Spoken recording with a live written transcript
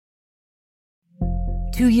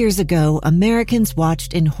2 years ago, Americans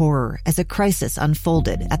watched in horror as a crisis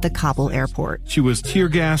unfolded at the Kabul airport. She was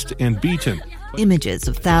tear-gassed and beaten. Images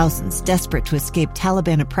of thousands desperate to escape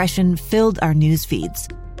Taliban oppression filled our news feeds.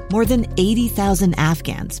 More than 80,000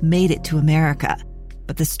 Afghans made it to America.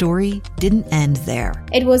 But the story didn't end there.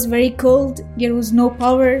 It was very cold. There was no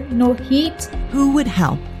power, no heat. Who would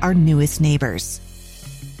help our newest neighbors?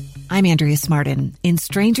 I'm Andrea Smartin. In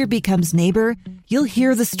Stranger Becomes Neighbor, you'll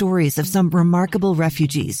hear the stories of some remarkable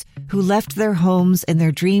refugees who left their homes and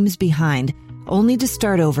their dreams behind, only to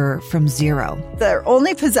start over from zero. Their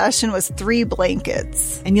only possession was 3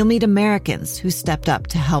 blankets. And you'll meet Americans who stepped up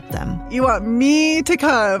to help them. You want me to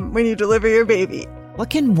come when you deliver your baby. What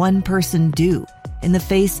can one person do in the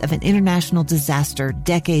face of an international disaster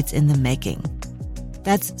decades in the making?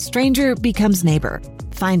 That's Stranger Becomes Neighbor.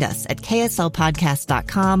 Find us at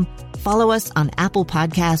kslpodcast.com. Follow us on Apple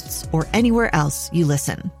Podcasts or anywhere else you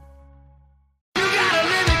listen.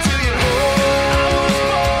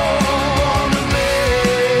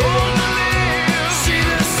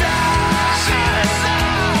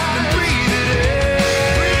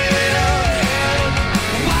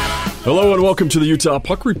 Hello and welcome to the Utah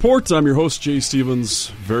Puck Report. I'm your host, Jay Stevens.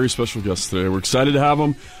 Very special guest today. We're excited to have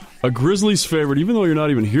him. A Grizzlies favorite, even though you're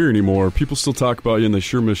not even here anymore, people still talk about you and they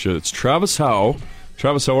sure miss you. It's Travis Howe.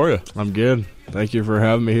 Travis, how are you? I'm good. Thank you for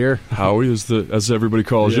having me here. Howie, as everybody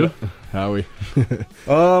calls you. Howie.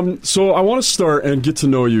 So I want to start and get to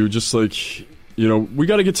know you, just like, we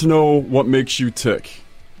got to get to know what makes you tick.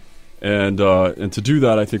 And to do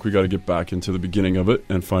that, I think we got to get back into the beginning of it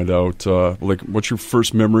and find out, what's your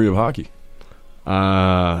first memory of hockey?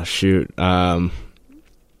 I just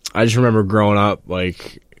remember growing up,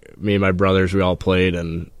 me and my brothers, we all played,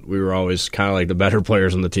 and we were always kind of like the better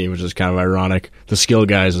players on the team, which is kind of ironic. The skill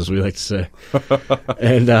guys, as we like to say.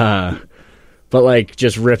 And but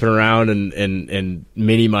just ripping around and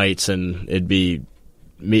mini mites, and it'd be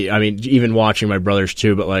me. I mean, even watching my brothers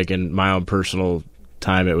too, but in my own personal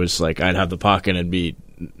time, it was I'd have the puck and it'd be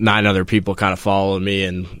 9 other people kind of following me,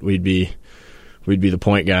 and we'd be the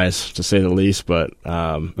point guys, to say the least. But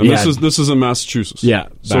this is in Massachusetts. Yeah,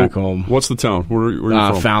 back home. What's the town? Where are you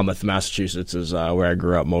from? Falmouth, Massachusetts is where I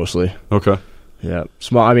grew up mostly. Okay. Yeah,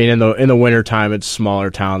 small. I mean, in the winter time, it's a smaller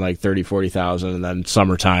town, 30,000-40,000, and then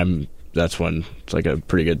summertime, that's when it's a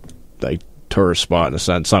pretty good tourist spot in a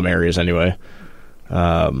sense. Some areas anyway.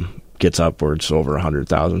 Gets upwards over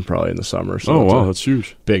 100,000 probably in the summer. So wow, that's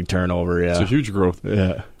huge. Big turnover. Yeah, it's a huge growth.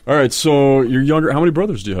 Yeah. All right, so you're younger. How many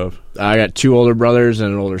brothers do you have? I got 2 older brothers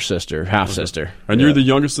and an older sister, half-sister. And you're the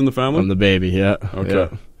youngest in the family? I'm the baby, yeah. Okay. Yeah.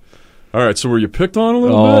 All right, so were you picked on a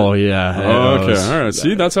little bit? Oh, yeah. Okay, all right.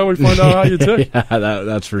 See, that's how we find out how you tick. Yeah,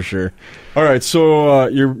 that's for sure. All right, so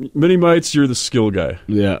you're mini-mites, you're the skill guy.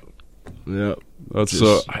 Yeah. Yeah. That's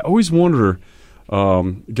I always wonder,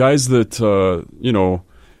 guys that,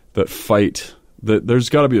 that fight, that there's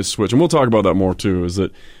got to be a switch. And we'll talk about that more, too, is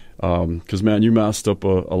that because, man, you masked up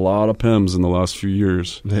a lot of PEMs in the last few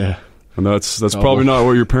years. Yeah. And that's probably not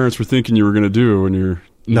what your parents were thinking you were going to do when you're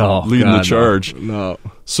leading the charge. No.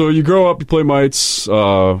 So you grow up, you play mites,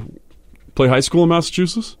 play high school in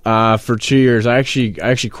Massachusetts? For 2 years. I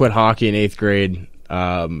actually quit hockey in 8th grade.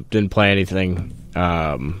 Didn't play anything.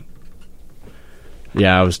 I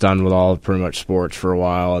was done with all pretty much sports for a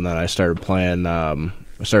while, and then I started playing. I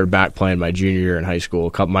started back playing my junior year in high school.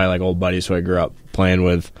 A couple of my old buddies who I grew up playing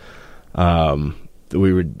with,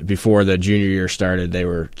 before the junior year started, they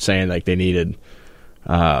were saying they needed,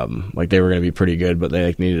 they were going to be pretty good, but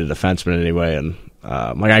they needed a defenseman anyway. And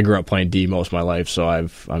I grew up playing D most of my life, so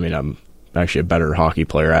I'm actually a better hockey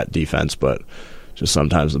player at defense, but just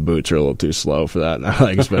sometimes the boots are a little too slow for that now,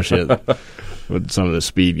 especially with some of the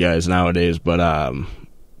speed guys nowadays. But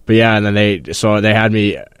yeah, and then they had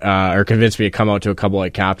me or convinced me to come out to a couple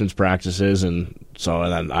captains practices, and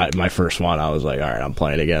then my first one, I was all right, I'm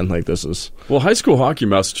playing again. This is high school hockey in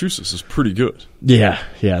Massachusetts is pretty good. Yeah.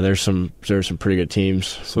 There's some pretty good teams.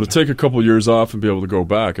 So to take a couple years off and be able to go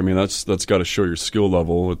back, that's got to show your skill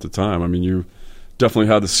level at the time. You definitely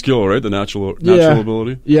had the skill, right? The natural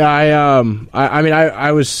ability. Yeah,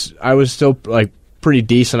 I was still pretty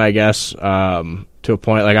decent, I guess. To a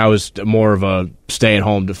point, I was more of a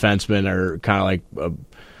stay-at-home defenseman, or kind of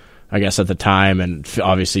I guess at the time, and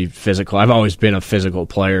obviously physical. I've always been a physical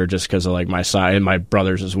player just because of my size, and my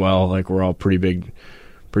brothers as well. We're all pretty big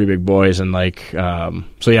boys, and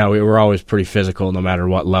so yeah, we were always pretty physical no matter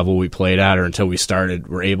what level we played at, or until we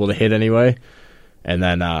were able to hit anyway. And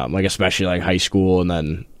then especially high school, and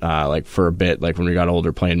then for a bit, when we got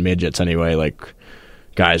older playing midgets anyway,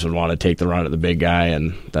 guys would want to take the run at the big guy,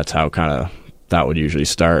 and that's how kind of that would usually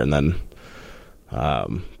start. And then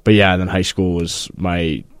But yeah, and then high school was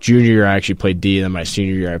my junior year. I actually played D, and then my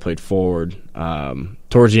senior year I played forward.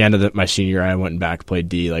 Towards the end of my senior year, I went back and played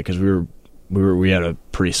D, like because we had a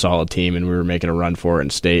pretty solid team, and we were making a run for it in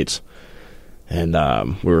states. And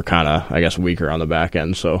we were kind of, I guess, weaker on the back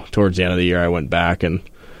end. So towards the end of the year, I went back and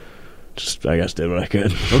just, I guess, did what I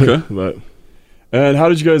could. Okay. But and how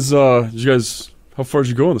did you guys? How far did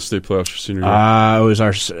you go in the state playoffs your senior year? It was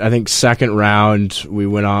our, I think, second round. We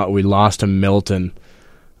went on. We lost to Milton,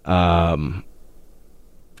 2-1.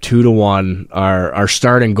 Our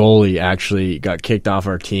starting goalie actually got kicked off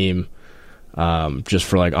our team. Just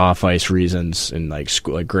for like off ice reasons and like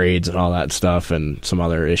school, like grades and all that stuff and some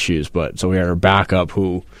other issues. But so we had our backup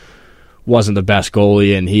who wasn't the best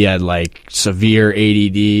goalie, and he had like severe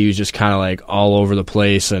ADD. He was just kind of like all over the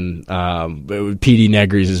place, and PD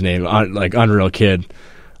Negri's his name, like unreal kid.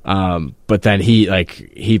 But then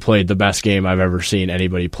he played the best game I've ever seen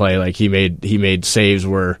anybody play. Like he made saves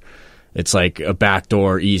where it's like a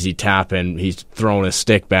backdoor easy tap, and he's throwing his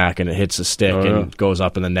stick back, and it hits the stick and goes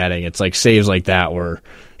up in the netting. It's like saves like that where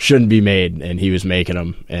shouldn't be made, and he was making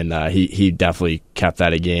them, and he definitely kept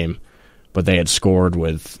that a game. But they had scored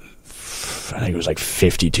with, I think it was like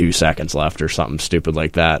 52 seconds left or something stupid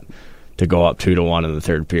like that to go up 2-1 in the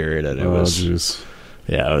third period, and it was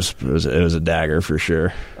a dagger for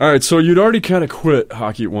sure. All right, so you'd already kind of quit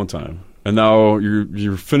hockey at one time. And now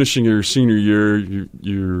you're finishing your senior year.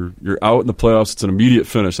 You're out in the playoffs. It's an immediate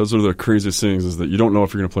finish. That's one of the craziest things, is that you don't know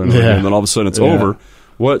if you're going to play another game. And then all of a sudden it's over.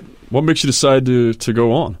 What makes you decide to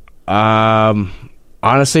go on?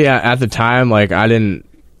 Honestly, at the time, like I didn't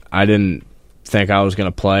think I was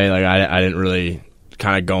going to play. Like I didn't really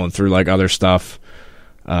kind of going through like other stuff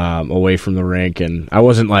away from the rink, and I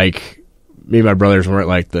wasn't like, me and my brothers weren't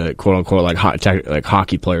like the quote unquote like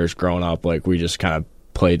hockey players growing up. Like we just kind of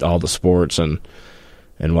played all the sports and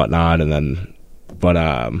whatnot, and then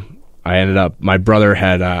I ended up, my brother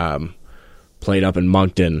had played up in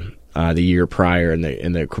Moncton the year prior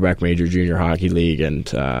in the Quebec Major Junior Hockey League,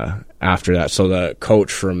 and after that, so the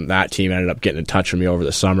coach from that team ended up getting in touch with me over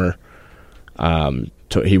the summer.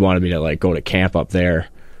 He wanted me to like go to camp up there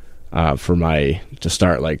to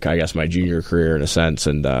start like, I guess, my junior career in a sense,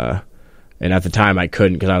 and at the time I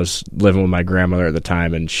couldn't because I was living with my grandmother at the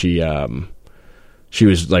time, and she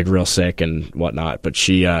was like real sick and whatnot, but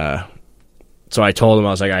so I told him,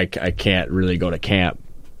 I was like, I can't really go to camp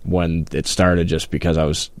when it started just because I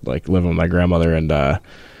was like living with my grandmother, and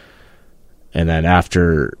then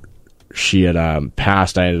after she had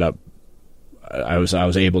passed, I ended up, I was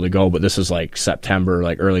able to go, but this was like September,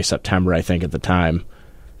 like early September, I think at the time,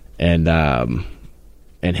 and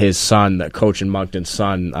his son, the coach in Moncton's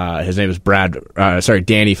son, his name is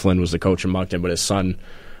Danny Flynn was the coach in Moncton, but his son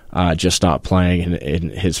just stopped playing,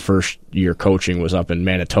 and his first year coaching was up in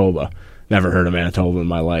Manitoba. Never heard of Manitoba in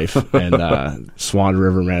my life. And Swan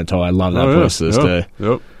River, Manitoba, I love that place to this day.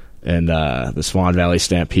 Yep. And the Swan Valley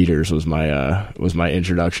Stampeders was my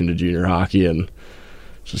introduction to junior hockey, and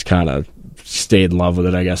just kind of stayed in love with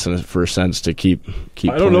it, I guess, for a sense, to keep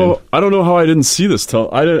I don't know how I didn't see this.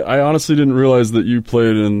 I honestly didn't realize that you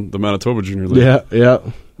played in the Manitoba Junior League. Yeah.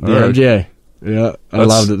 The MJ. Yeah, I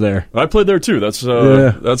loved it there. I played there too. And then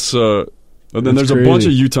there's a bunch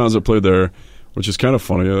of Utahns that played there, which is kind of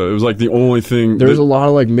funny. It was like the only thing. There's a lot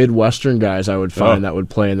of like Midwestern guys I would find that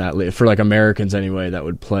would play in that league, for like Americans anyway, that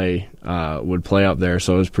would play up there.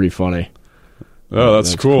 So it was pretty funny. Oh,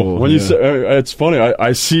 that's cool. When you say, it's funny.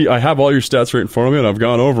 I have all your stats right in front of me, and I've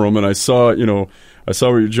gone over them, and I saw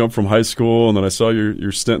where you jumped from high school, and then I saw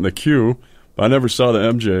your stint in the Q. But I never saw the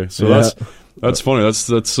MJ. So that's funny. That was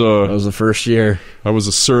the first year. I was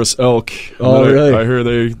a Cirrus Elk. Oh, really? I hear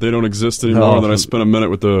they don't exist anymore. And then I spent a minute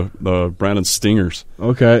with the Brandon Stingers.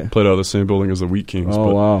 Okay. Played out of the same building as the Wheat Kings.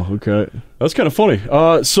 Oh, wow. Okay. That's kind of funny.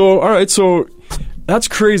 So, all right. So, that's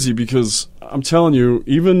crazy, because I'm telling you,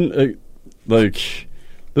 even like,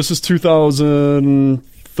 this is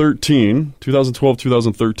 2012,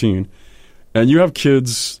 2013, and you have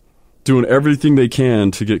kids doing everything they can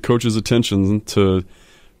to get coaches' attention to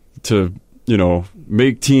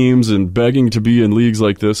make teams and begging to be in leagues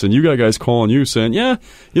like this, and you got guys calling you saying,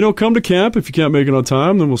 come to camp. If you can't make it on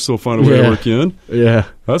time, then we'll still find a way to work you in. Yeah.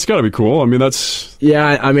 That's got to be cool. I mean, that's...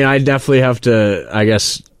 Yeah, I mean, I definitely have to, I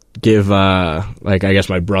guess, give,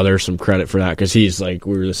 my brother some credit for that, because he's, like,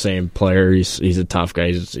 we were the same player. He's a tough guy.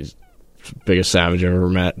 He's the biggest savage I've ever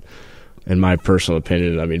met, in my personal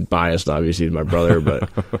opinion. I mean, biased, obviously, he's my brother, but...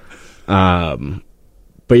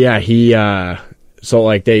 but yeah, he... So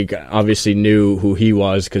like they obviously knew who he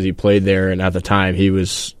was because he played there, and at the time he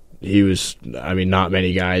was. I mean, not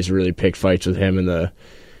many guys really picked fights with him in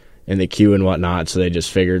the queue and whatnot. So they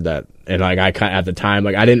just figured that, and like at the time,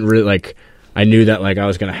 like I didn't really like. I knew that like I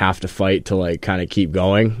was gonna have to fight to like kind of keep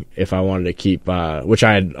going if I wanted to keep, which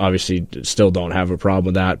I obviously still don't have a problem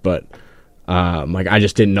with that, but like I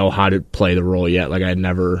just didn't know how to play the role yet. Like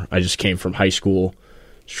I just came from high school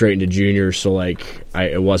straight into juniors, so like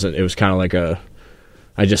it was kind of like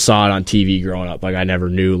I just saw it on TV growing up. Like I never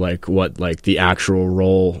knew like what like the actual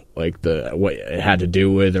role, like what it had to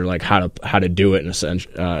do with, or like how to do it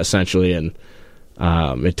essentially. And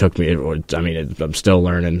it took me. I'm still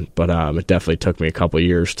learning, but it definitely took me a couple of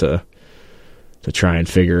years to try and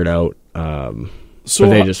figure it out. So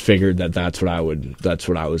they just figured that's what I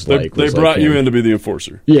was like. They brought you in to be the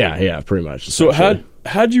enforcer. Yeah, pretty much. So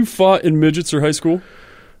had you fought in midgets or high school?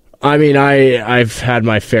 I mean, I've had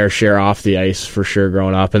my fair share off the ice for sure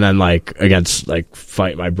growing up, and then like against like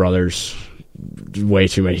fight my brothers way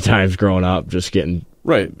too many times growing up, just getting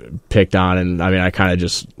picked on. And I mean, I kind of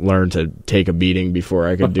just learned to take a beating before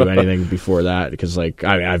I could do anything before that, because like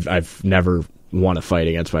I've never won a fight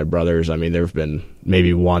against my brothers. I mean, there've been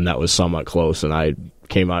maybe one that was somewhat close, and I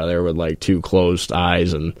came out of there with like 2 closed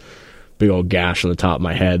eyes and big old gash on the top of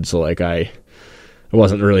my head. So like it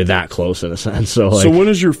wasn't really that close in a sense. So when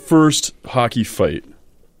is your first hockey fight?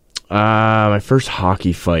 My first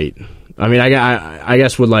hockey fight. I mean, I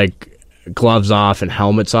guess with like gloves off and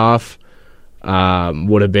helmets off,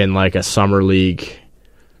 would have been like a summer league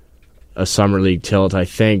tilt. I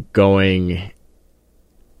think going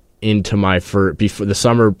into my before the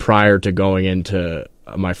summer prior to going into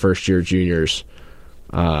my first year juniors.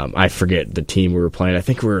 I forget the team we were playing. I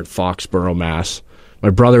think we were at Foxborough, Mass. My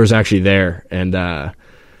brother was actually there, and I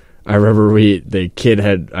remember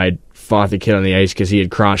I fought the kid on the ice because he had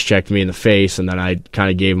cross-checked me in the face, and then I kind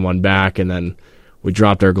of gave him one back, and then we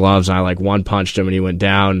dropped our gloves, and I like one-punched him, and he went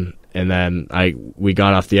down, and then we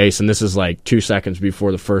got off the ice, and this is like 2 seconds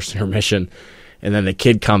before the first intermission, and then the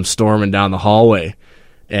kid comes storming down the hallway,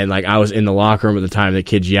 and like I was in the locker room at the time, the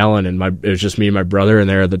kid's yelling, and it was just me and my brother in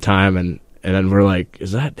there at the time, and then we're like,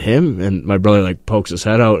 is that him? And my brother like pokes his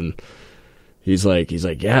head out, and he's like,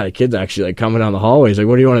 yeah, the kid's actually like coming down the hallway. He's like,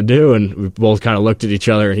 what do you want to do? And we both kind of looked at each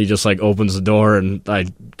other, and he just like opens the door, and I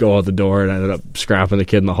go out the door, and I ended up scrapping the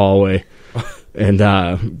kid in the hallway. And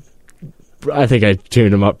I think I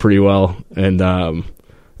tuned him up pretty well. And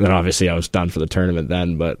then obviously I was done for the tournament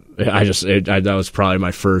then. But that was probably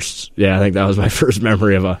my first. Yeah, I think that was my first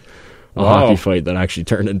memory of a hockey fight that actually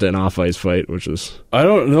turned into an off-ice fight, which was... I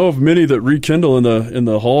don't know of many that rekindle in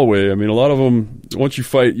the hallway. I mean, a lot of them, once you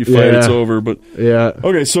fight, it's over. But yeah.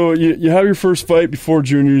 Okay, so you have your first fight before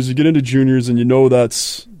juniors, you get into juniors, and you know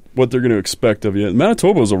that's what they're going to expect of you.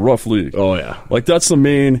 Manitoba is a rough league. Oh, yeah. Like, that's the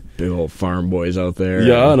main... Big old farm boys out there.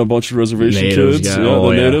 Yeah, and a bunch of reservation kids. Yeah.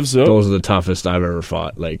 Natives. Yep. Those are the toughest I've ever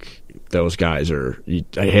fought. Like, those guys I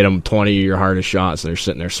hit them 20 of your hardest shots, and they're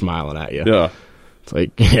sitting there smiling at you. Yeah. It's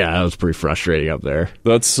like, yeah, that was pretty frustrating up there.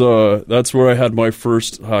 That's where I had my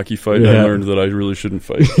first hockey fight, and I learned that I really shouldn't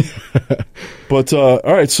fight. But all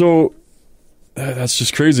right, so that's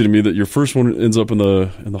just crazy to me that your first one ends up in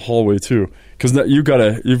the hallway too, because you've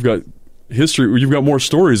got history, you've got more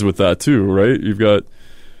stories with that too, right?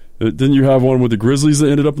 Didn't you have one with the Grizzlies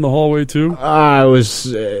that ended up in the hallway too? I was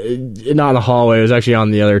not in the hallway. It was actually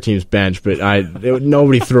on the other team's bench, but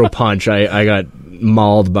nobody threw a punch. I got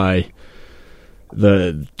mauled by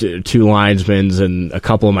the 2 linesmen and a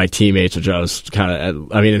couple of my teammates, which I was kind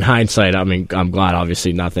of, I mean, in hindsight, I mean, I'm glad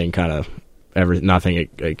obviously nothing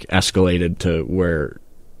escalated to where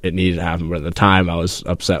it needed to happen, but at the time I was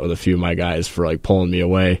upset with a few of my guys for like pulling me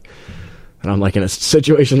away. And I'm like, in a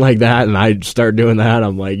situation like that, and I start doing that,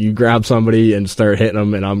 I'm like, you grab somebody and start hitting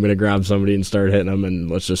them, and I'm going to grab somebody and start hitting them, and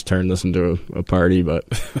let's just turn this into a party. But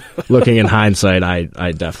looking in hindsight,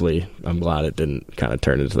 I'm glad it didn't kind of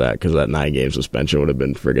turn into that, because that 9-game suspension would have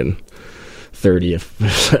been friggin' 30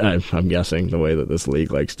 if I'm guessing, the way that this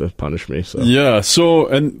league likes to punish me. So yeah.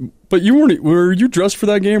 But you were you dressed for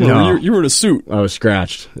that game, or no, you were in a suit? I was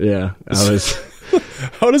scratched. Yeah, I was.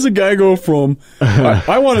 How does a guy go from...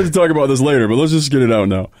 I wanted to talk about this later, but let's just get it out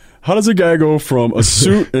now. How does a guy go from a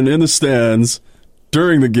suit and in the stands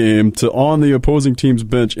during the game to on the opposing team's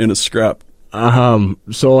bench in a scrap?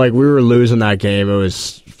 So, like, we were losing that game. It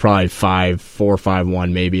was probably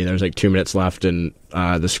 4-5-1 maybe, and there was, like, 2 minutes left, and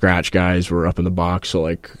the scratch guys were up in the box, so,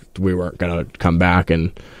 like, we weren't going to come back,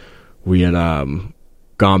 and we had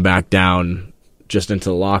gone back down just into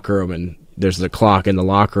the locker room, and there's the clock in the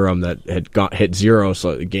locker room that had hit 0,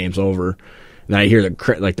 so the game's over. And I hear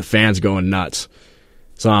the fans going nuts.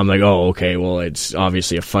 So I'm like, oh, okay, well, it's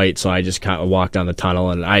obviously a fight. So I just kind of walked down the tunnel,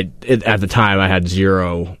 and at the time I had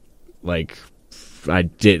 0, like,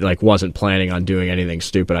 wasn't planning on doing anything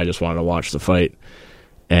stupid. I just wanted to watch the fight.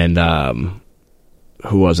 And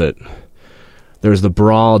who was it? There was the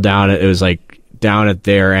brawl down at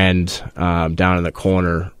their end, down in the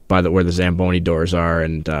corner by where the Zamboni doors are,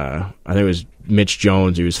 and I think it was Mitch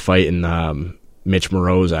Jones. He was fighting Mitch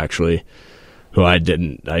Moroz, actually, who I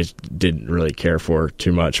didn't really care for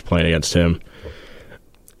too much playing against him.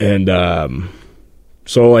 And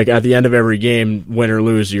so like at the end of every game, win or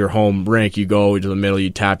lose your home rink, you go to the middle, you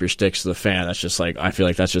tap your sticks to the fan. That's just like, I feel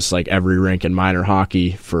like that's just like every rink in minor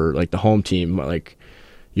hockey for like the home team. Like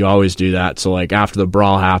you always do that. So like after the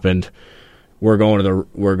brawl happened, our team's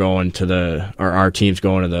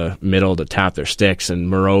going to the middle to tap their sticks, and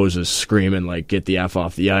Moroz is screaming like, "Get the F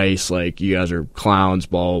off the ice! Like you guys are clowns!"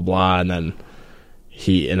 Blah blah blah. And then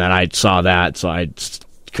I saw that, so I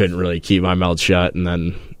couldn't really keep my mouth shut. And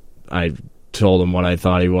then I told him what I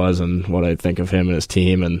thought he was and what I think of him and his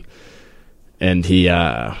team, and he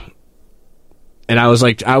and I was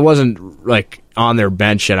like, I wasn't like on their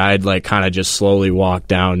bench yet. I'd like kind of just slowly walked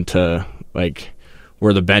down to like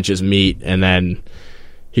where the benches meet, and then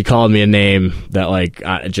he called me a name that like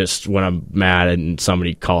just when I'm mad and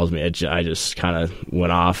somebody calls me, I just kind of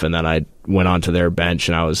went off, and then I went onto their bench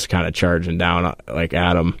and I was kind of charging down like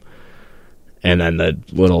at him, and then then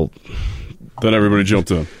everybody jumped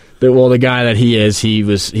in. The guy that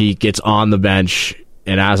he gets on the bench,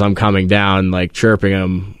 and as I'm coming down, like chirping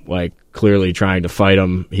him, like clearly trying to fight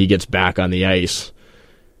him, he gets back on the ice.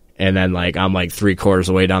 And then like I'm like 3/4 of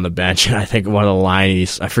the way down the bench, and I think one of the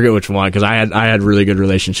lineys, I forget which one, because I had really good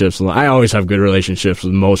relationships. I always have good relationships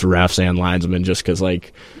with most refs and linesmen, just because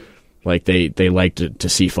like they like to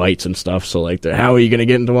see fights and stuff. So like, how are you gonna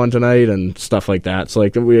get into one tonight and stuff like that. So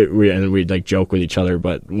like we'd like joke with each other.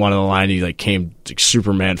 But one of the lineys like came like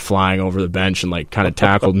Superman flying over the bench and like kind of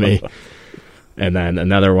tackled me. And then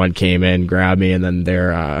another one came in, grabbed me, and then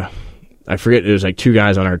I forget, it was like 2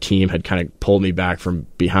 guys on our team had kind of pulled me back from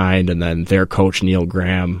behind, and then their coach, Neil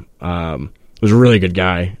Graham, was a really good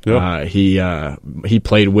guy. Yep. He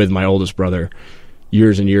played with my oldest brother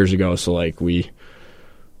years and years ago, so like I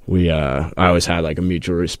always had like a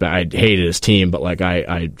mutual respect. I hated his team, but like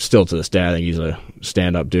I still to this day, I think he's a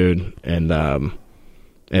stand-up dude. And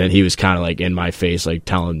he was kind of like in my face, like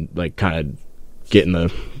telling, like kind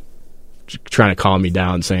of trying to calm me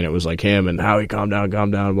down, saying it was like him and how he calm down,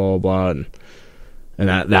 blah blah blah. And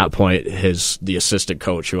at that point, the assistant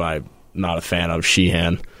coach, who I'm not a fan of,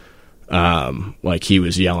 Sheehan, like he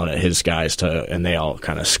was yelling at his guys and they all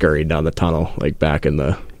kind of scurried down the tunnel, like and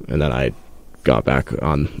then I got back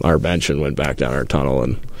on our bench and went back down our tunnel,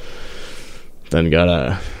 and then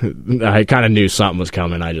I kind of knew something was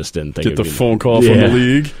coming. I just didn't think get the phone call from the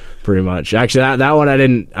league. Pretty much. Actually, that one I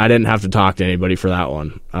didn't have to talk to anybody for that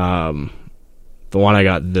one. The one I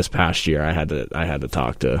got this past year, I had to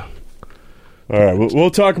talk to. All right,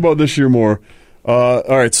 we'll talk about this year more. All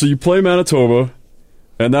right, so you play Manitoba,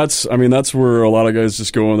 and that's where a lot of guys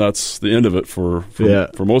just go, and that's the end of it for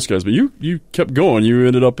most guys. But you kept going. You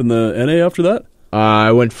ended up in the NA after that?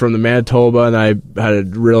 I went from the Manitoba, and I had a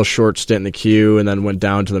real short stint in the Q, and then went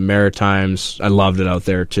down to the Maritimes. I loved it out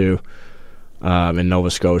there too, in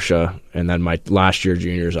Nova Scotia. And then my last year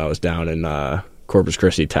juniors, I was down in Corpus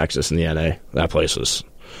Christi, Texas, in the NA. That was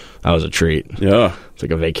a treat. Yeah, it's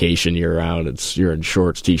like a vacation year round. You're in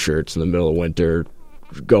shorts, t-shirts in the middle of winter,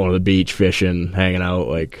 going to the beach, fishing, hanging out.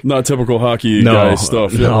 Like not typical hockey guy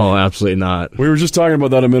stuff. No, absolutely not. We were just talking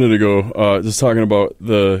about that a minute ago. Just talking about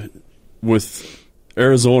with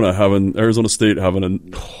Arizona State having an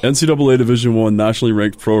NCAA Division I nationally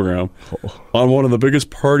ranked program on one of the biggest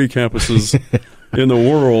party campuses in the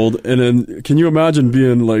world. And then can you imagine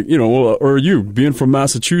being like, or you being from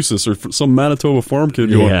Massachusetts or some Manitoba farm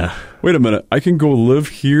kid going, wait a minute, I can go live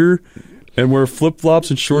here and wear flip-flops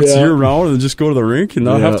and shorts year-round and just go to the rink and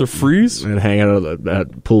not have to freeze? And hang out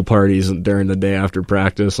at pool parties during the day after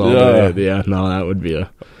practice all day. Yeah, no, that would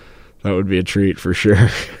be a treat for sure.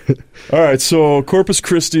 All right, so Corpus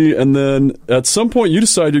Christi, and then at some point you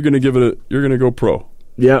decide you're going to go pro.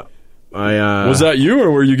 Yeah. Was that you,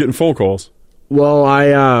 or were you getting phone calls? Well,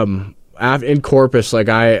 in Corpus, like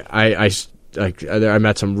I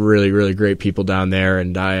met some really, really great people down there,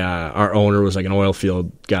 and our owner was like an oil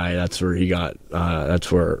field guy. That's where he got, that's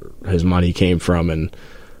where his money came from, and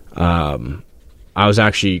I was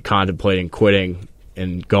actually contemplating quitting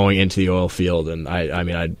and going into the oil field, and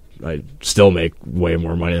I still make way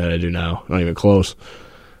more money than I do now, not even close.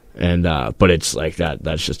 And but it's like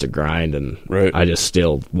that's just a grind, and I just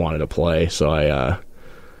still wanted to play, so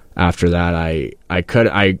after that, I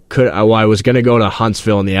was going to go to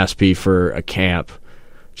Huntsville in the SP for a camp,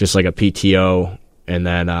 just like a PTO, And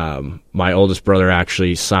then my oldest brother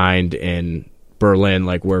actually signed in Berlin,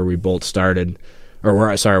 like where we both started, or where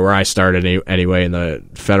I started anyway, in the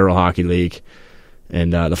Federal Hockey League,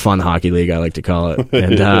 and the Fun Hockey League, I like to call it.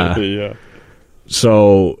 And yeah.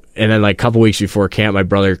 So, and then like a couple weeks before camp, my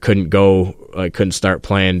brother couldn't start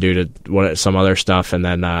playing due to some other stuff. And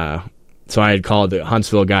then so I had called the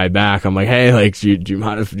Huntsville guy back. I'm like, hey, like, do you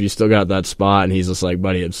mind if you still got that spot? And he's just like,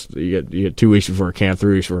 buddy, you get 2 weeks before camp,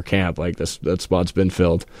 3 weeks before camp, like that spot's been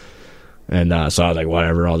filled. And so I was like,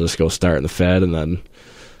 whatever, I'll just go start in the Fed and then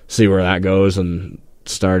see where that goes. And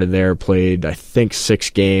started there, played, I think, 6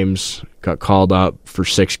 games, got called up for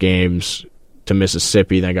 6 games to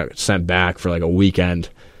Mississippi, then got sent back for like a weekend.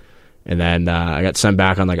 And then I got sent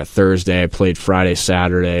back on like a Thursday. I played Friday,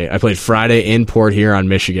 Saturday. I played Friday in Port Huron,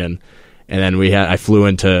 Michigan. And then I flew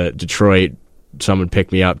into Detroit. Someone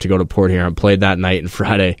picked me up to go to Port Huron, played that night, and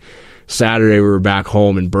Friday. Saturday, we were back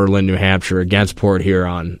home in Berlin, New Hampshire against Port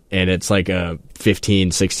Huron, and it's like a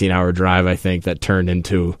 15, 16-hour drive, I think, that turned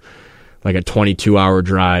into like a 22-hour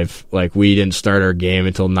drive. Like, we didn't start our game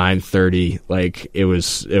until 9:30. Like, it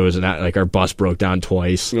was like our bus broke down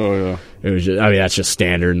twice. Oh yeah. It was just, I mean, that's just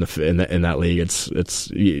standard in that league. It's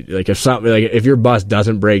like if your bus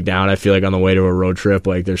doesn't break down, I feel like on the way to a road trip,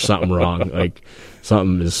 like there's something wrong. Like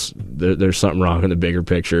there's something wrong in the bigger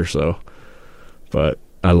picture. So, but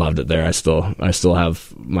I loved it there. I still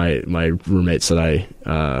have my roommates that I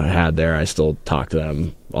had there. I still talk to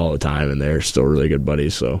them all the time, and they're still really good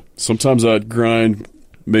buddies. So sometimes that grind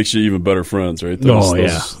makes you even better friends, right?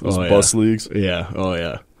 Those bus leagues. Yeah. Oh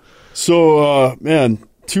yeah. So man,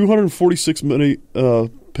 246 many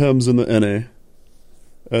PEMs in the NA,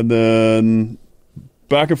 and then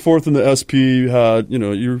back and forth in the SP. You had,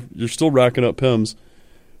 you're still racking up PEMs,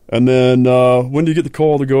 and then when do you get the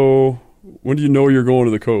call to go? When do you know you're going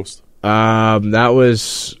to the coast? That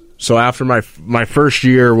was so after my first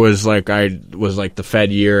year was like the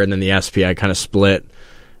Fed year, and then the SP I kind of split,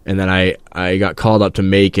 and then I got called up to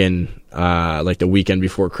Macon like the weekend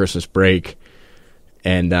before Christmas break,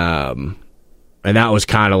 and that was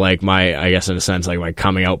kind of like I guess in a sense like my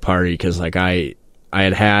coming out party, because like I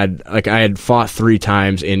had fought 3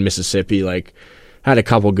 times in Mississippi, like had a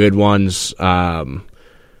couple good ones.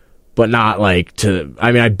 But not like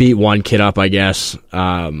I beat one kid up, I guess,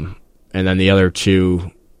 and then the other 2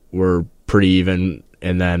 were pretty even,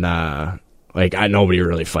 and then nobody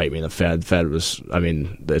really fight me in the Fed. The Fed was,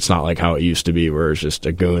 it's not like how it used to be, where it's just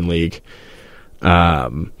a goon league.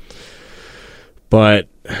 But what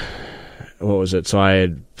was it? So I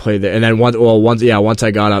had played there, and then once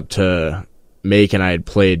I got up to Macon, I had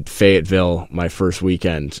played Fayetteville my first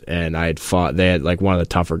weekend, and I had fought. They had like one of the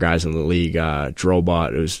tougher guys in the league,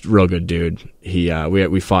 Drobot. It was a real good dude.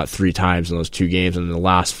 We fought 3 times in those 2 games, and in the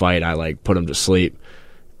last fight, I like put him to sleep,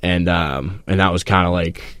 and that was kind of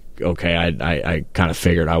like, okay. I kind of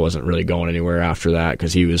figured I wasn't really going anywhere after that,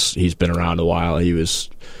 because he's been around a while. He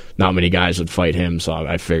was not many guys would fight him, so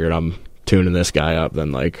I figured I'm tuning this guy up.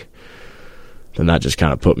 Then that just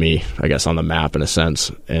kind of put me, I guess, on the map in a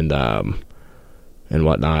sense, and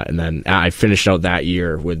whatnot. And then I finished out that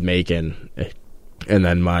year with Macon, and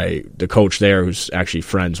then the coach there, who's actually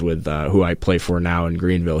friends with who I play for now in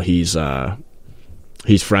Greenville, he's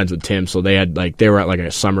friends with Tim. So they were at like a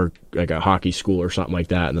summer, like a hockey school or something like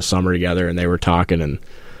that in the summer together, and they were talking, and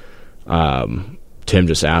Tim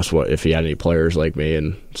just asked if he had any players like me,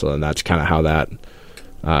 and so then that's kind of how that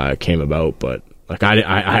came about. But like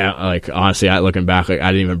I like, honestly, looking back, like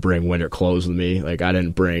I didn't even bring winter clothes with me. Like I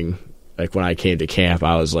didn't bring. Like when I came to camp,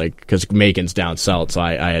 I was like, because Macon's down south, so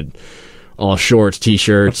I had all shorts,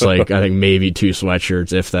 T-shirts, like I think maybe 2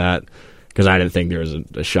 sweatshirts, if that, because I didn't think there was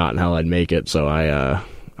a shot in hell I'd make it. So I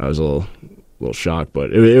was a little shocked,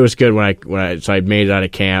 but it was good when I made it out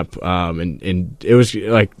of camp, and it was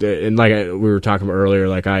like, and like we were talking about earlier,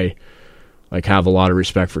 like I like have a lot of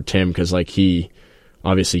respect for Tim, because like he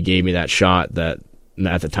obviously gave me that shot that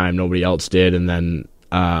at the time nobody else did, and then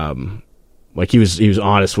like he was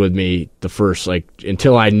honest with me the first, like,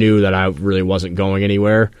 until I knew that I really wasn't going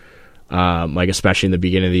anywhere. Like especially in the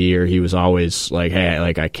beginning of the year, he was always like, "Hey,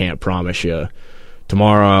 like I can't promise you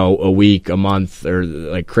tomorrow, a week, a month, or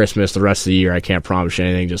like Christmas, the rest of the year. I can't promise you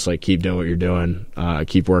anything. Just like keep doing what you're doing,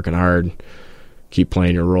 keep working hard, keep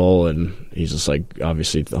playing your role." And he's just like,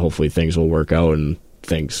 obviously, hopefully things will work out, and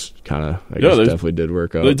things kind of, I guess, definitely did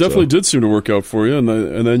work out. They definitely did seem to work out for you, and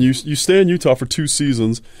then you stay in Utah for 2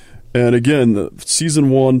 seasons. And again, season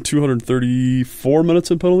 1, 234 minutes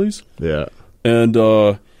in penalties. Yeah. And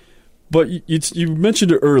but you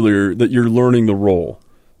mentioned it earlier that you're learning the role.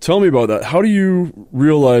 Tell me about that. How do you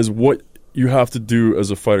realize what you have to do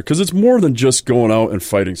as a fighter? Because it's more than just going out and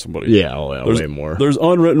fighting somebody. Yeah, way more. There's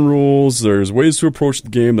unwritten rules. There's ways to approach the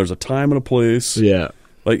game. There's a time and a place. Yeah.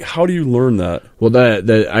 Like, how do you learn that? Well,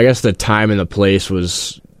 I guess the time and the place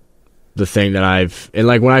was the thing that and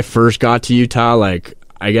like when I first got to Utah, like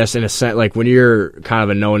I guess in a sense, like when you're kind of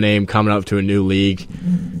a no-name coming up to a new league,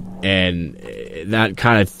 and that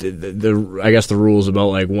kind of I guess the rules about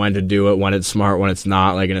like when to do it, when it's smart, when it's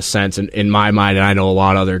not, like in a sense, in my mind, and I know a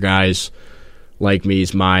lot of other guys like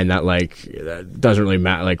me's mind, that like that doesn't really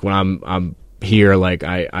matter. Like when I'm here, like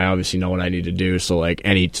I obviously know what I need to do, so like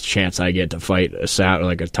any chance I get to fight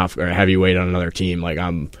like a tough or a heavyweight on another team, like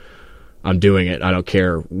I'm doing it. I don't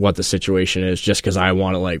care what the situation is, just because I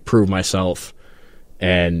want to like prove myself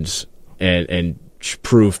and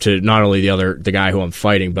prove to not only the guy who I'm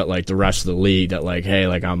fighting, but like the rest of the league that like, hey,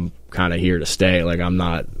 like I'm kind of here to stay. Like I'm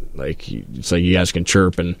not like, it's like you guys can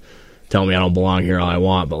chirp and tell me I don't belong here all I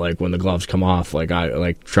want, but like when the gloves come off,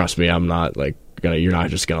 like trust me, I'm not like you're not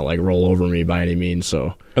just gonna like roll over me by any means.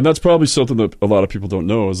 So, and that's probably something that a lot of people don't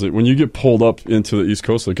know, is that when you get pulled up into the East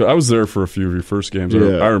Coast League, I was there for a few of your first games.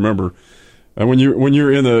 Yeah. I remember, and when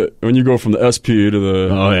you go from the SP to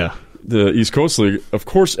the East Coast League, of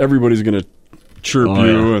course everybody's gonna chirp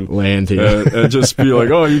you and land you and just be like,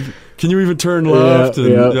 can you even turn left?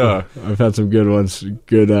 Yeah. I've had some good ones,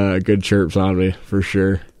 good chirps on me for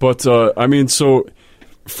sure. But I mean, so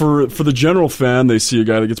for the general fan, they see a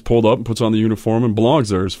guy that gets pulled up and puts on the uniform and belongs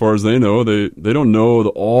there. As far as they know, they don't know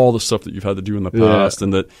all the stuff that you've had to do in the past,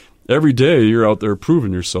 and that every day you're out there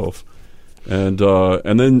proving yourself. And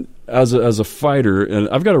then as a fighter, and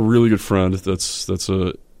I've got a really good friend that's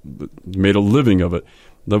made a living of it.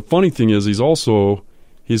 The funny thing is, he's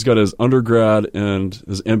got his undergrad and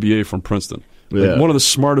his MBA from Princeton. Like one of the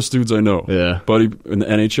smartest dudes I know. Yeah. But in the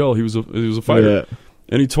NHL, he was a fighter. Yeah.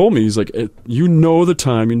 And he told me, he's like, you know the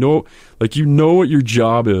time, you know what your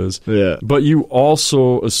job is. Yeah. But you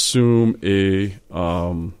also assume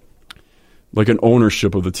like an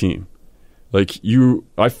ownership of the team. Like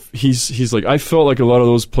he's like, I felt like a lot of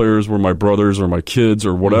those players were my brothers or my kids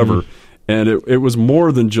or whatever. Mm-hmm. And it was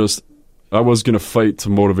more than just I was going to fight to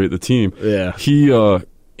motivate the team. Yeah. He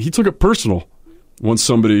took it personal when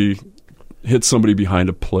somebody hit somebody behind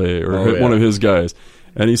a play or hit one of his guys.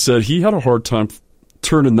 And he said he had a hard time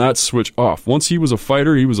turning that switch off. Once he was a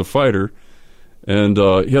fighter, and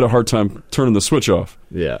he had a hard time turning the switch off.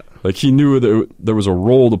 Yeah. Like he knew that there was a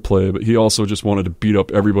role to play, but he also just wanted to beat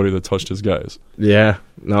up everybody that touched his guys. Yeah.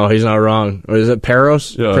 No, he's not wrong. Or is it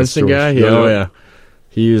Peros? Yeah, Princeton guy? Yeah. Oh, yeah.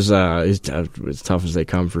 He's as tough as they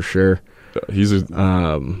come for sure. He's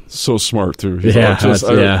so smart too.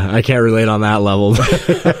 I can't relate on that level.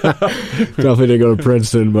 Definitely didn't go to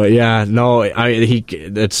Princeton, but yeah, no,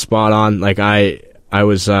 it's spot on. Like I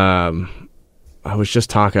was just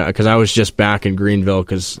talking because I was just back in Greenville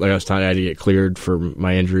because like I was telling you, I had to get cleared for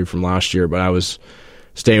my injury from last year, but I was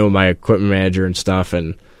staying with my equipment manager and stuff,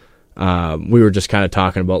 and we were just kind of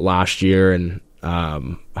talking about last year and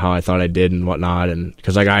how I thought I did and whatnot, and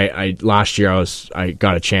because like I last year I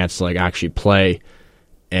got a chance to like actually play,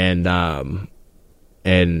 and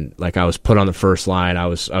like I was put on the first line. I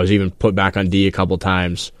was even put back on D a couple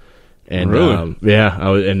times, and really? I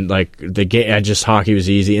was, and like the game, hockey was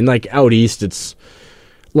easy, and like out east it's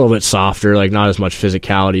a little bit softer, like not as much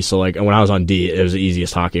physicality. So like when I was on D, it was the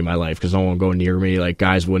easiest hockey in my life because no one would go near me. Like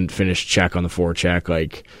guys wouldn't finish check on the forecheck,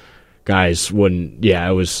 like. Guys wouldn't. Yeah,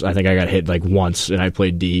 it was. I think I got hit like once, and I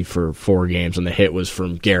played D for 4 games, and the hit was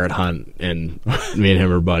from Garrett Hunt, and me and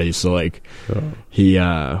him are buddies. So like, he.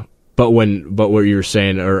 But what you were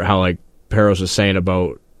saying, or how like Peros was saying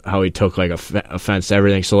about how he took like offense to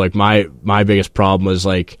everything. So like my biggest problem was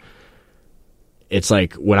like, it's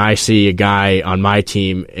like when I see a guy on my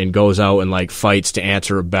team and goes out and like fights to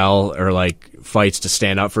answer a bell or like fights to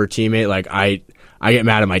stand up for a teammate, like I get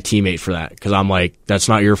mad at my teammate for that because I'm like, that's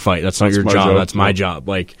not your fight. That's not your job. That's my job.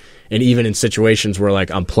 Like, and even in situations where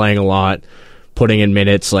like I'm playing a lot, putting in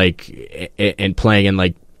minutes, like, and playing in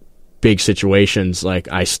like big situations,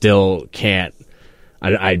 like I still can't.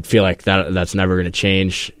 I feel like that's never going to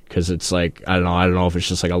change because it's like I don't know if it's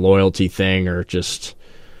just like a loyalty thing or just.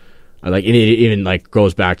 Like it even like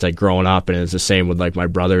goes back to like growing up, and it's the same with like my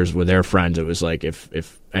brothers with their friends. It was like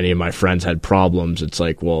if any of my friends had problems, it's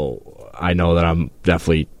like, well, I know that I'm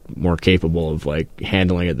definitely more capable of like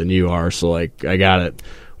handling it than you are, so like I got it,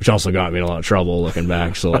 which also got me in a lot of trouble looking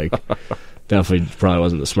back. So like definitely probably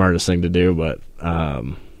wasn't the smartest thing to do, but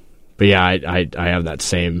yeah, I have that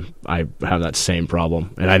same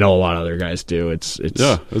problem, and I know a lot of other guys do. It's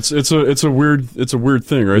a weird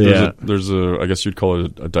thing, right? Yeah. There's a I guess you'd call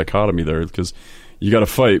it a dichotomy there because you got to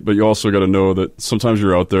fight, but you also got to know that sometimes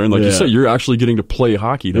you're out there, and like you said, you're actually getting to play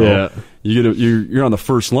hockey now. Yeah. You're on the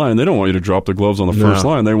first line. They don't want you to drop the gloves on the first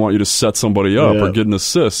line. They want you to set somebody up or get an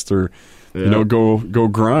assist or go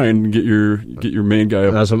grind and get your main guy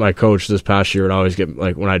up. That's what my coach this past year would always get,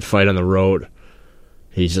 like when I'd fight on the road.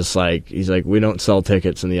 He's like, we don't sell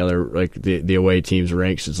tickets in the other, like the away team's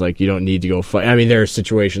rinks. It's like, you don't need to go fight. I mean, there are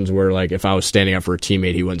situations where, like, if I was standing up for a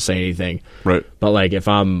teammate, he wouldn't say anything. Right. But like, if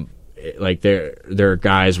I'm like, there are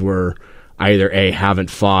guys where I either haven't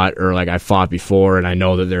fought or like I fought before and I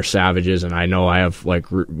know that they're savages and I know I have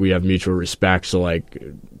we have mutual respect. So like,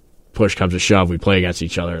 push comes to shove, we play against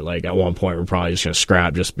each other. Like at one point, we're probably just gonna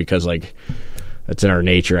scrap just because like. It's in our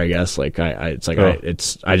nature, I guess. Like I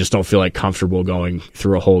just don't feel like comfortable going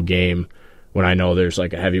through a whole game when I know there's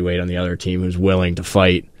like a heavyweight on the other team who's willing to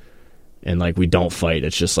fight, and like we don't fight.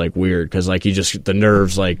 It's just like weird because like you just the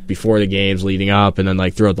nerves like before the games leading up, and then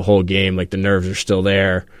like throughout the whole game, like the nerves are still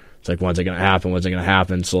there. It's like when's it gonna happen? When's it gonna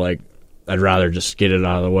happen? So like I'd rather just get it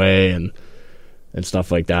out of the way and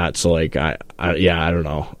stuff like that. So like I don't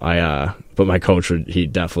know. But my coach he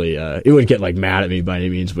definitely he wouldn't get like mad at me by any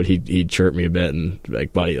means, but he'd chirp me a bit and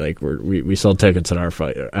like, buddy, like we sell tickets at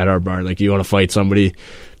our barn. Like, you want to fight somebody,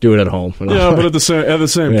 do it at home. Yeah, but at the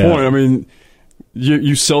same point, I mean,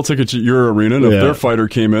 you sell tickets at your arena, and if their fighter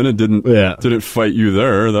came in and didn't fight you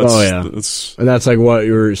there, that's and that's like what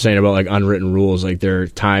you were saying about like unwritten rules. Like there are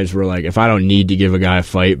times where like if I don't need to give a guy a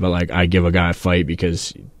fight, but like I give a guy a fight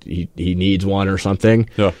because he needs one or something.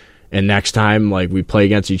 Yeah. And next time, like we play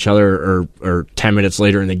against each other, or 10 minutes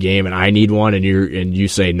later in the game, and I need one, and you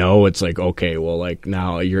say no, it's like, okay, well, like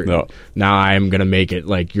now I'm gonna make it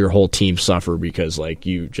like your whole team suffer because like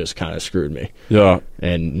you just kind of screwed me. Yeah.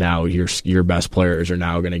 And now your best players are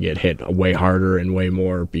now gonna get hit way harder and way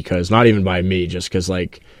more because not even by me, just because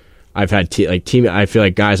like I've had team. I feel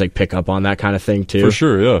like guys like pick up on that kind of thing too. For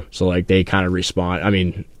sure, yeah. So like they kind of respond. I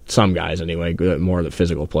mean, some guys anyway, more the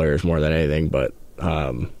physical players more than anything, but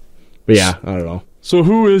yeah, I don't know. So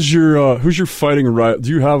who's your fighting rival? Do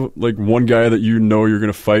you have like one guy that you know you're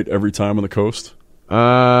going to fight every time on the coast?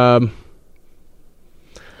 I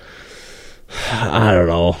don't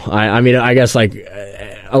know. I mean, I guess like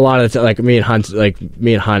a lot of like me and Hunt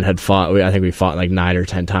had fought. I think we fought like 9 or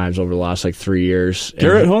 10 times over the last like 3 years.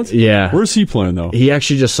 Garrett Hunt? Yeah. Where's he playing though? He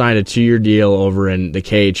actually just signed a 2-year deal over in the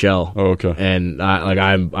KHL. Oh, okay. And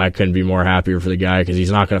I couldn't be more happier for the guy because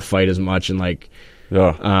he's not going to fight as much and like.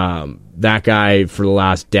 Yeah. That guy for the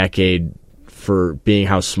last decade, for being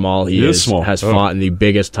how small he is has fought in the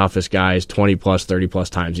biggest, toughest guys 20 plus, 30 plus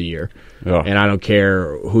times a year. Yeah. And I don't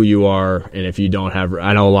care who you are, and if you don't have,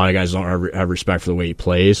 I know a lot of guys don't have respect for the way he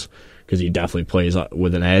plays because he definitely plays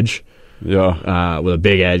with an edge. Yeah. With a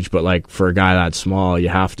big edge, but like for a guy that small, you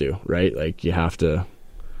have to, right? Like you have to.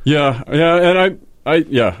 Yeah, and I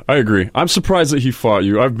agree. I'm surprised that he fought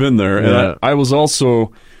you. I've been there, and I was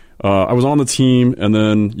also. I was on the team, and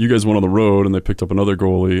then you guys went on the road, and they picked up another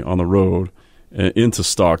goalie on the road into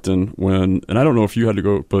Stockton. And I don't know if you had to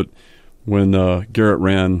go, but when Garrett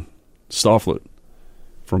ran Stofflet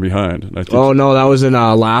from behind. And I think no, that was in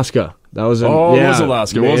Alaska. That was in, it was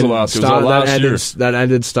Alaska. It was Alaska. It was last year. That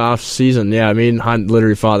ended Stoff's season. Yeah, I mean, Hunt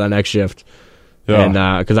literally fought that next shift. Yeah.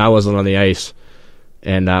 And because I wasn't on the ice.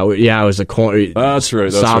 And it was the corner. That's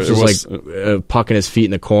right. Stoff was like pucking his feet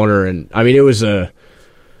in the corner, and I mean, it was a.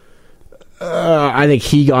 I think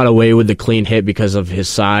he got away with the clean hit because of his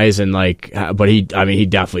size and like, but he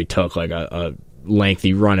definitely took like a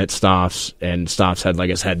lengthy run at Stoff's, and Stoff's had like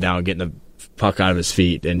his head down, getting the puck out of his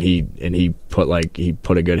feet, and he put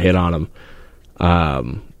a good hit on him.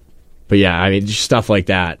 But yeah, I mean, just stuff like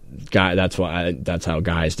that. That's how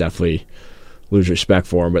guys definitely lose respect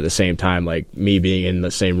for him. But at the same time, like me being in the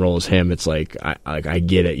same role as him, it's like I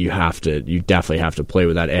get it. You definitely have to play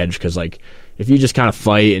with that edge because like. If you just kind of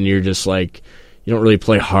fight and you're just like you don't really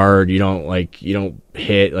play hard, you don't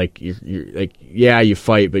hit, like you're like you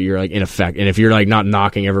fight, but you're like in effect. And if you're like not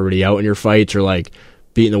knocking everybody out in your fights or like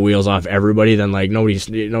beating the wheels off everybody, then like nobody's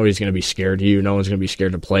gonna be scared of you. No one's gonna be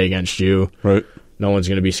scared to play against you. Right. No one's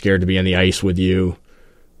gonna be scared to be on the ice with you.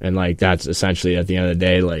 And like that's essentially at the end of the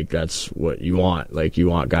day, like that's what you want. Like you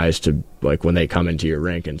want guys to like when they come into your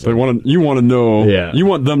rink and you want to know. Yeah. You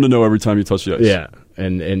want them to know every time you touch the ice. Yeah.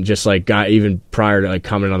 And just like even prior to like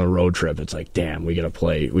coming on the road trip, it's like, damn, we gotta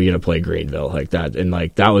play Greenville like that. And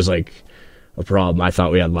like that was like a problem I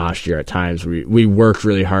thought we had last year at times. We worked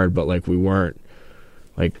really hard, but like we weren't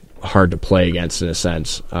like hard to play against in a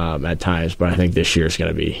sense at times. But I think this year's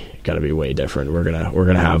gonna be way different. We're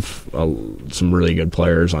gonna have some really good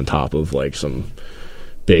players on top of like some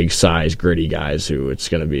big size gritty guys who I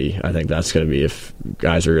think that's gonna be if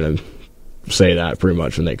guys are gonna say that pretty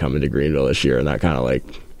much when they come into Greenville this year, and that kind of like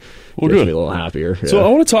makes me a little happier. Yeah. So I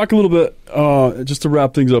want to talk a little bit, just to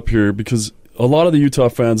wrap things up here, because a lot of the Utah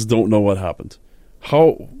fans don't know what happened.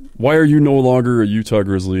 Why are you no longer a Utah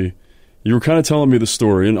Grizzly? You were kind of telling me the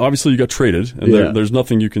story, and obviously you got traded, and there's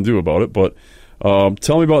nothing you can do about it. But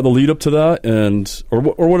tell me about the lead up to that, and or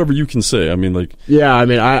whatever you can say. I mean, like, yeah, I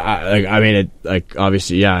mean,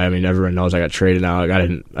 obviously, I mean, everyone knows I got traded now. Like, I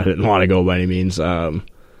didn't want to go by any means. I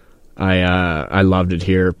loved it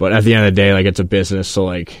here, but at the end of the day, like, it's a business, so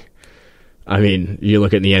like, I mean, you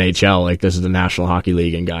look at the NHL, like, this is the National Hockey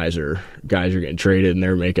League, and guys are getting traded, and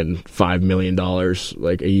they're making $5 million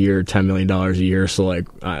like a year, $10 million a year. So like,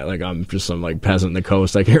 I'm just some like peasant in the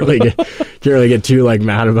coast. I can't really get too like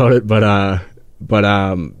mad about it. But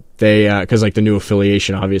they because like the new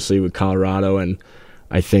affiliation obviously with Colorado, and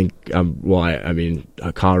I think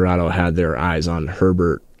Colorado had their eyes on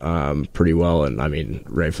Herbert pretty well, and I mean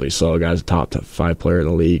rightfully so. The guy's a top 5 player in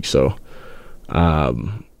the league. So.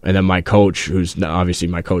 And then my coach, who's obviously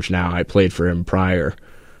my coach now, I played for him prior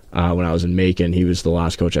when I was in Macon. He was the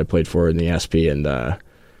last coach I played for in the SP, and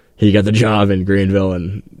he got the job in Greenville.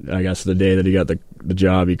 And I guess the day that he got the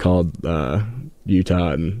job, he called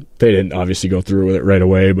Utah, and they didn't obviously go through with it right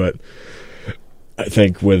away. But I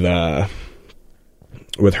think with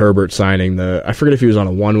Herbert signing I forget if he was on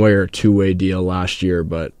a 1-way or a 2-way deal last year,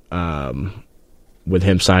 but with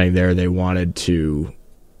him signing there, they wanted to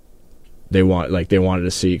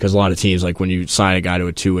see, because a lot of teams, like when you sign a guy to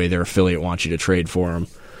a 2-way, their affiliate wants you to trade for him.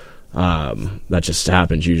 That just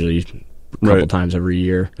happens usually a couple times every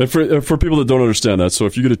year. And for people that don't understand that, so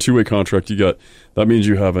if you get a 2-way contract, that means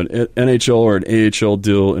you have an NHL or an AHL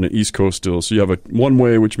deal and an East Coast deal. So you have a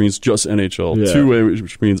 1-way, which means just NHL, 2-way,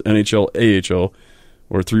 which means NHL, AHL,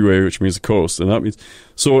 or 3-way, which means the coast. And that means,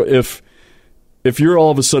 so if you're all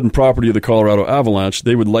of a sudden property of the Colorado Avalanche,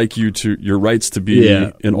 they would like your rights to be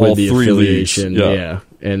in all 3 leagues. Yeah.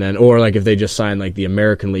 And then, or like if they just sign like the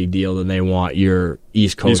American League deal, then they want your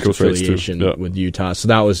East Coast affiliation with Utah.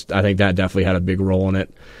 So I think that definitely had a big role in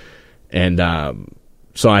it. And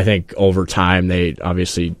so I think over time they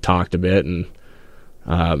obviously talked a bit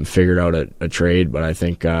and figured out a trade. But I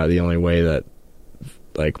think the only way that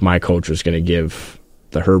like my coach was going to give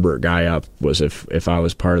the Herbert guy up was if I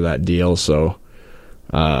was part of that deal. So.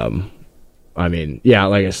 I mean, yeah,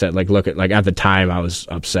 like I said, like at the time I was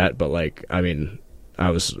upset, but like, I mean, I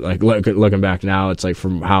was like looking back now, it's like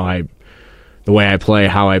from the way I play,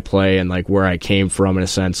 how I play, and like where I came from in a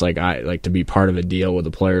sense, like I like to be part of a deal with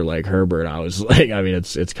a player like Herbert. I was like, I mean,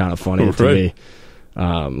 it's kind of funny to me,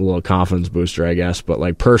 a little confidence booster, I guess. But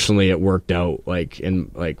like personally, it worked out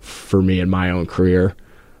for me in my own career.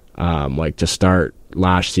 Like to start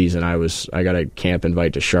last season, I got a camp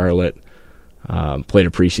invite to Charlotte. Played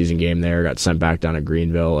a preseason game there, got sent back down to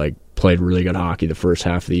Greenville, like played really good hockey the first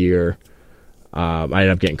half of the year. I ended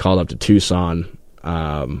up getting called up to Tucson,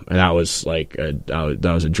 and that was like that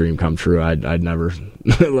was a dream come true. I'd never,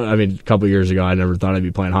 I mean, a couple years ago, I never thought I'd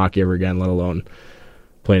be playing hockey ever again, let alone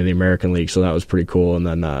playing in the American League. So that was pretty cool. And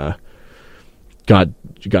then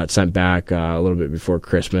got sent back a little bit before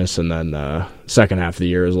Christmas, and then second half of the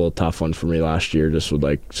year was a little tough one for me last year, just with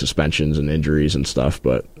like suspensions and injuries and stuff.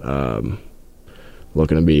 But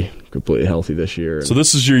looking to be completely healthy this year. So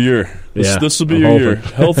this is your year. This will be your year.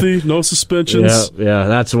 Healthy, no suspensions. Yeah.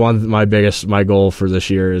 That's my goal for this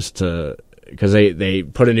year is because they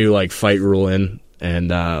put a new like fight rule in, and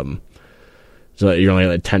so you're only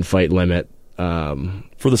at a 10 fight limit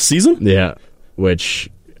for the season. Yeah, which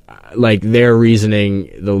like their reasoning,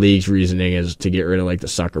 the league's reasoning is to get rid of like the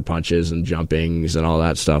sucker punches and jumpings and all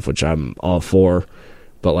that stuff, which I'm all for,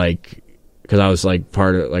 but like. Because I was like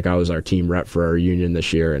I was our team rep for our union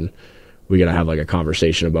this year, and we got to have like a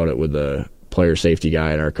conversation about it with the player safety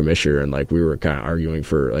guy and our commissioner, and like we were kind of arguing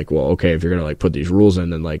for like, well, okay, if you're gonna like put these rules in,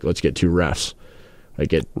 then like let's get 2 refs, like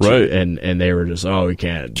get right, and they were just we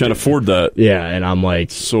can't afford that. Yeah, and I'm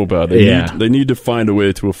like so bad. They need to find a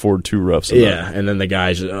way to afford 2 refs. Yeah, and then the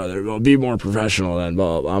guys, they'll be more professional then.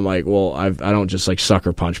 But I'm like, well, I don't just like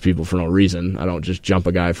sucker punch people for no reason. I don't just jump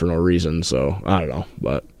a guy for no reason. So I don't know,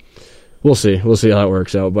 but. We'll see how that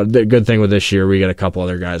works out. But the good thing with this year, we got a couple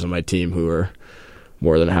other guys on my team who are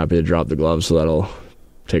more than happy to drop the gloves, so that'll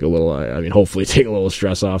take a little, hopefully take a little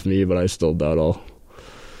stress off me, but I still doubt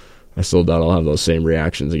I'll have those same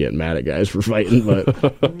reactions of getting mad at guys for fighting, but I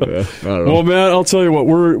don't know. Well, man, I'll tell you what,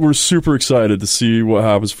 we're super excited to see what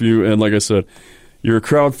happens for you, and like I said, you're a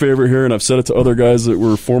crowd favorite here, and I've said it to other guys that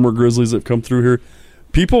were former Grizzlies that have come through here.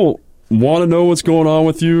 People want to know what's going on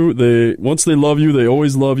with you. Once they love you, they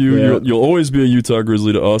always love you. Yeah. You'll always be a Utah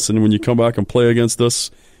Grizzly to us, and when you come back and play against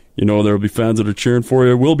us, You know, there will be fans that are cheering for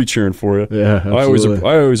you. We'll be cheering for you. Yeah, absolutely.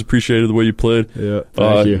 I always appreciated the way you played. Yeah,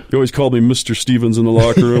 thank you. You always called me Mr. Stevens in the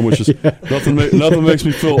locker room, which is nothing makes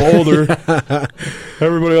me feel older.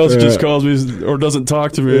 Everybody else just calls me or doesn't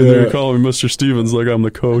talk to me, and they're calling me Mr. Stevens like I'm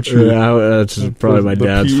the coach. Yeah, that's probably my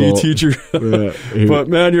dad's PE fault. teacher. But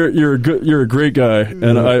man, you're a great guy,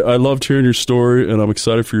 and I loved hearing your story, and I'm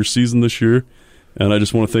excited for your season this year. And I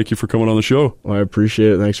just want to thank you for coming on the show. Well, I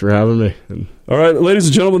appreciate it. Thanks for having me. All right, ladies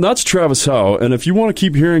and gentlemen, that's Travis Howe. And if you want to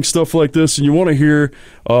keep hearing stuff like this and you want to hear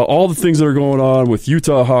all the things that are going on with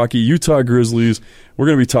Utah hockey, Utah Grizzlies, we're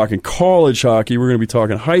going to be talking college hockey. We're going to be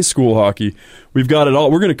talking high school hockey. We've got it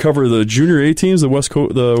all. We're going to cover the Junior A teams,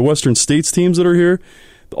 the Western States teams that are here.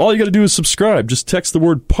 All you got to do is subscribe. Just text the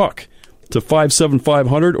word PUCK to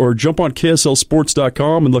 57500 or jump on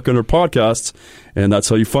KSLSports.com and look under podcasts, and that's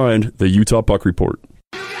how you find the Utah Puck Report.